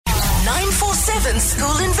947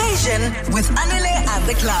 School Invasion with Anele at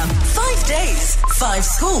the club. 5 days, 5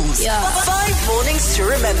 schools, 5 mornings to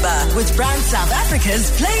remember with Brand South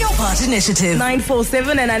Africa's Play Your Part initiative.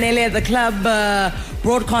 947 and Anele at the club,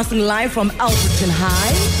 broadcasting live from Alberton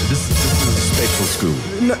High. This is a special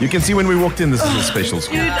school. No. You can see when we walked in, this is a special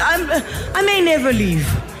school. Dude, I may never leave.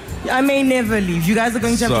 You guys are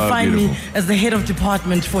going to have to find me as the head of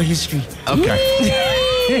department for history. Okay.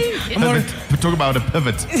 Talk about a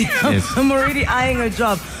pivot. Yes. I'm already eyeing a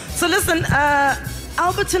job. So listen,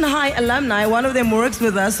 Alberton High alumni, one of them works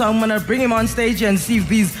with us, so I'm going to bring him on stage and see if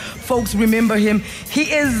these folks remember him.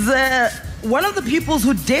 He is one of the pupils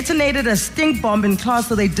who detonated a stink bomb in class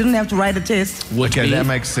so they didn't have to write a test. Okay, that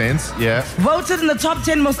makes sense, yeah. Voted in the top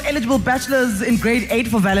 10 most eligible bachelors in grade 8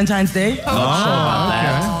 for Valentine's Day.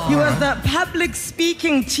 Okay. He was the public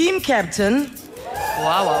speaking team captain.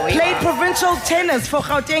 Wow. Played provincial tennis for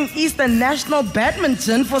Gauteng Eastern National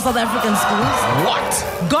Badminton for South African schools.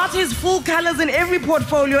 What? Got his full colors in every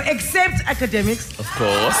portfolio except academics. Of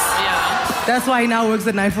course. Yeah. That's why he now works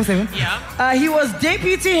at 947. Yeah. He was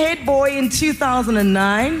deputy head boy in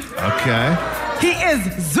 2009. Okay. He is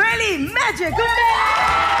Zweli Magic.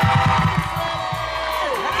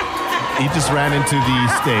 He just ran into the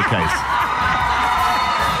staircase.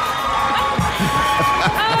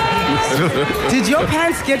 Did your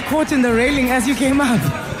pants get caught in the railing as you came up?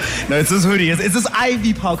 No, it's this hoodie. It's this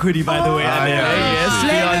Ivy Park hoodie, by the way. Yes,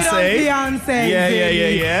 Blame it on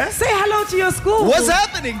Beyonce. Yeah. Say hello to your school. What's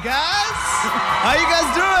happening, guys? How you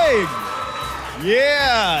guys doing?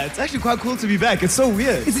 Yeah, it's actually quite cool to be back. It's so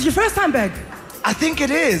weird. Is it your first time back? I think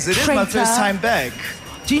it is. It is my first time back.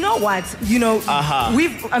 Do you know what?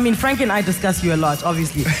 Frank and I discuss you a lot,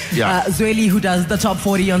 obviously. Yeah. Zweli, who does the top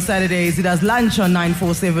 40 on Saturdays, he does lunch on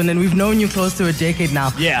 947, and we've known you close to a decade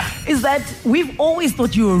now. Yeah. Is that we've always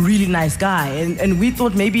thought you were a really nice guy, and we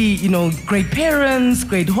thought maybe, great parents,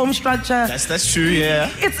 great home structure. That's true, yeah.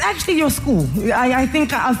 It's actually your school. I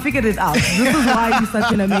think I figured it out. This is why you're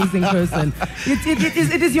such an amazing person.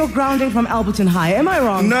 It is your grounding from Alberton High. Am I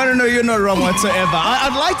wrong? No, you're not wrong whatsoever.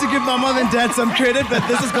 I'd like to give my mom and dad some credit, but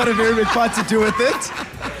this has got a very big part to do with it.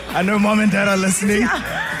 I know mom and dad are listening.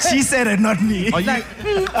 She said it, not me.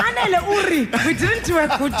 Anele Uri, we didn't do a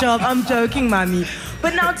good job. I'm joking, mommy.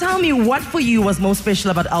 But now tell me, what for you was most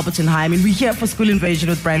special about Alberton High? I mean, we're here for School Invasion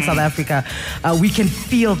with Brand South Africa. We can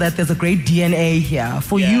feel that there's a great DNA here.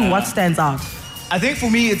 For you, what stands out? I think for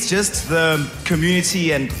me, it's just the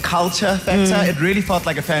community and culture factor. It really felt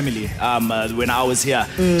like a family when I was here.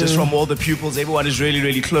 Just from all the pupils, everyone is really,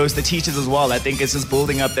 really close. The teachers as well. I think it's just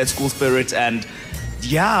building up that school spirit and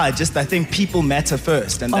I think people matter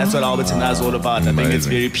first, and that's what Alberton High is all about. I think it's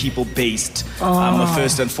very people-based,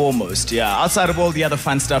 first and foremost. Yeah, outside of all the other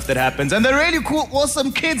fun stuff that happens, and they're really cool,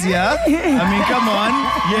 awesome kids. Yeah, I mean, come on.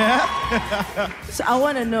 Yeah. So I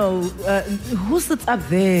want to know who sits up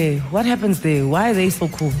there. What happens there? Why are they so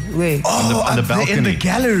cool? Where? On the balcony. In the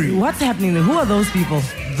gallery. What's happening there? Who are those people?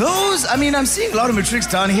 Those, I'm seeing a lot of matrics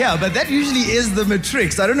down here, but that usually is the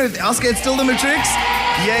matrics. I don't know if Oscar, it's still the matrics.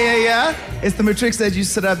 Yeah. It's the matrics that you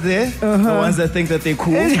sit up there. The ones that think that they're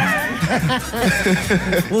cool.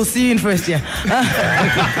 We'll see you in first year.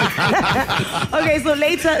 Okay, so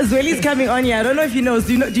later, Zweli's coming on here. I don't know if he knows.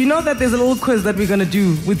 Do you know that there's a little quiz that we're going to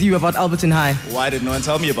do with you about Alberton High? Why did no one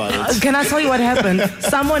tell me about it? Can I tell you what happened?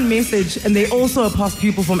 Someone messaged, and they also a past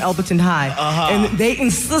pupil from Alberton High. And they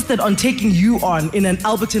insisted on taking you on in an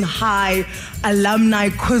Alberton High alumni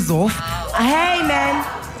quiz-off. Hey, man.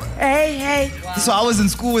 Hey. So I was in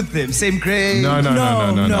school with them, same grade? No.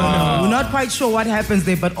 We're not quite sure what happens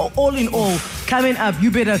there, but all in all, coming up,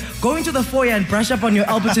 you better go into the foyer and brush up on your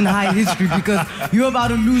Alberton High history because you're about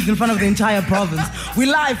to lose in front of the entire province.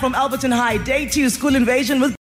 We're live from Alberton High, Day 2, School Invasion with